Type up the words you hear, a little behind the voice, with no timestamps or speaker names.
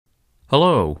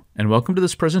Hello, and welcome to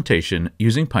this presentation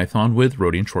using Python with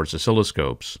Rohde and Schwarz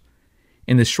oscilloscopes.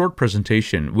 In this short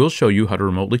presentation, we'll show you how to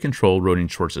remotely control Rohde and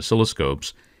Schwarz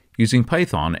oscilloscopes using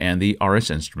Python and the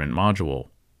R&S Instrument module.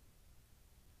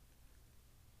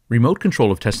 Remote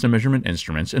control of test and measurement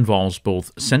instruments involves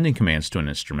both sending commands to an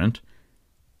instrument,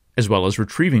 as well as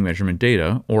retrieving measurement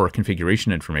data or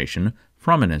configuration information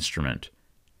from an instrument.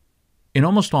 In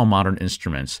almost all modern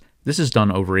instruments, this is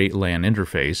done over a LAN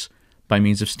interface by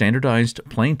means of standardized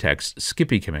plain-text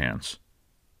Skippy commands.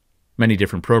 Many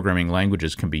different programming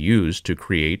languages can be used to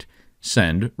create,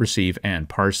 send, receive, and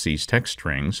parse these text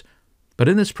strings, but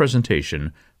in this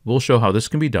presentation, we'll show how this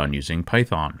can be done using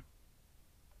Python.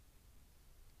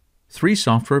 3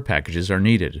 software packages are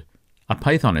needed: a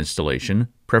Python installation,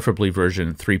 preferably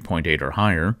version 3.8 or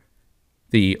higher,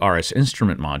 the R&S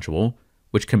Instrument module,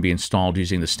 which can be installed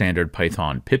using the standard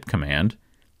Python pip command,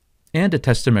 and a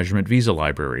test and measurement visa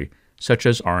library, such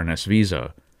as R&S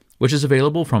Visa, which is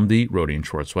available from the Rohde and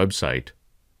Schwarz website.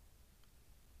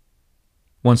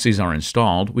 Once these are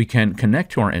installed, we can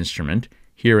connect to our instrument,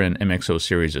 here an MXO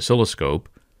series oscilloscope,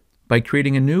 by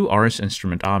creating a new R&S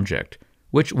Instrument object,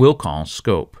 which we'll call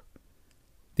scope.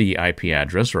 The IP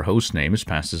address or host name is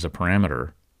passed as a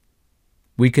parameter.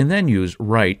 We can then use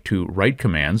write to write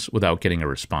commands without getting a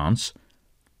response,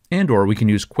 or we can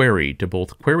use query to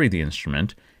both query the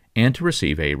instrument and to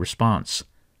receive a response.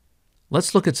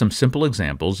 Let's look at some simple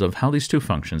examples of how these two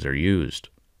functions are used.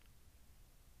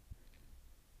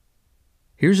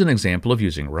 Here's an example of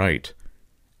using write.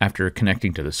 After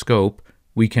connecting to the scope,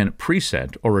 we can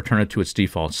preset or return it to its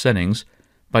default settings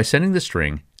by setting the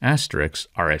string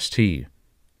 *RST.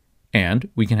 And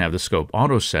we can have the scope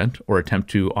autoset or attempt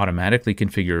to automatically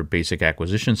configure basic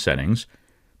acquisition settings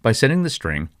by setting the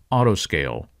string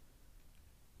autoscale.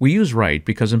 We use write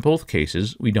because in both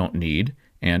cases we don't need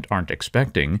and aren't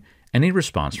expecting any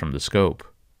response from the scope.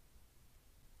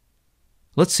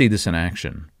 Let's see this in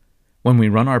action. When we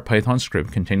run our Python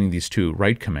script containing these two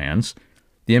write commands,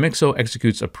 the MXO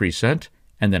executes a preset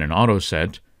and then an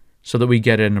autoset so that we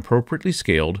get an appropriately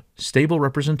scaled, stable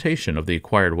representation of the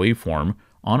acquired waveform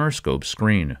on our scope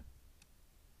screen.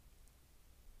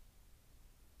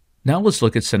 Now let's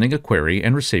look at sending a query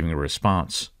and receiving a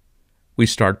response. We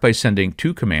start by sending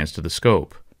 2 commands to the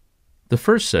scope. The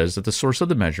first says that the source of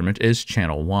the measurement is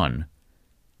channel 1,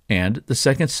 and the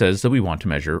second says that we want to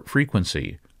measure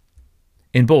frequency.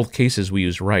 In both cases we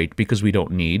use write because we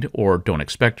don't need or don't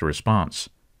expect a response.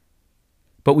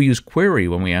 But we use query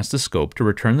when we ask the scope to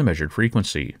return the measured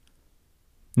frequency.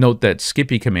 Note that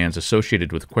Skippy commands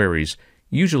associated with queries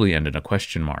usually end in a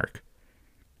question mark.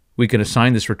 We can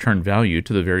assign this return value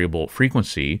to the variable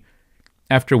frequency,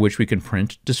 after which we can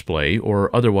print, display,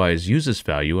 or otherwise use this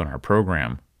value in our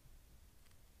program.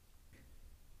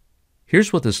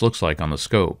 Here's what this looks like on the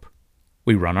scope.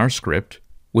 We run our script,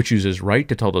 which uses write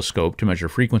to tell the scope to measure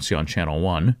frequency on channel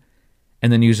 1,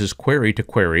 and then uses query to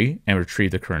query and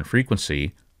retrieve the current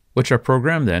frequency, which our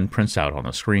program then prints out on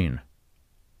the screen.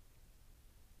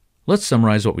 Let's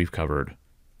summarize what we've covered.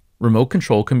 Remote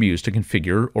control can be used to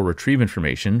configure or retrieve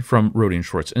information from Rohde and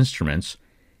Schwarz instruments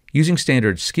using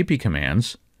standard Skippy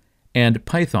commands and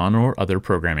Python or other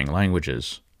programming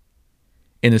languages.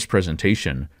 In this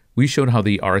presentation, we showed how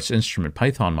the R&S Instrument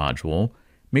Python module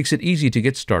makes it easy to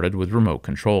get started with remote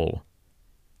control.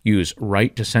 Use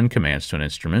write to send commands to an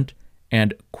instrument,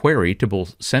 and query to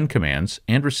both send commands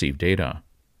and receive data.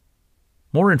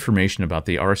 More information about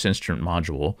the R&S Instrument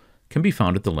module can be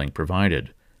found at the link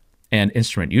provided, and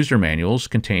instrument user manuals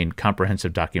contain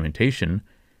comprehensive documentation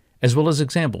as well as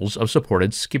examples of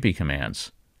supported Skippy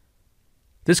commands.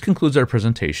 This concludes our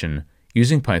presentation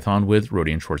using Python with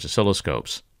Rohde and Schwarz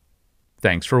oscilloscopes.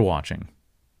 Thanks for watching.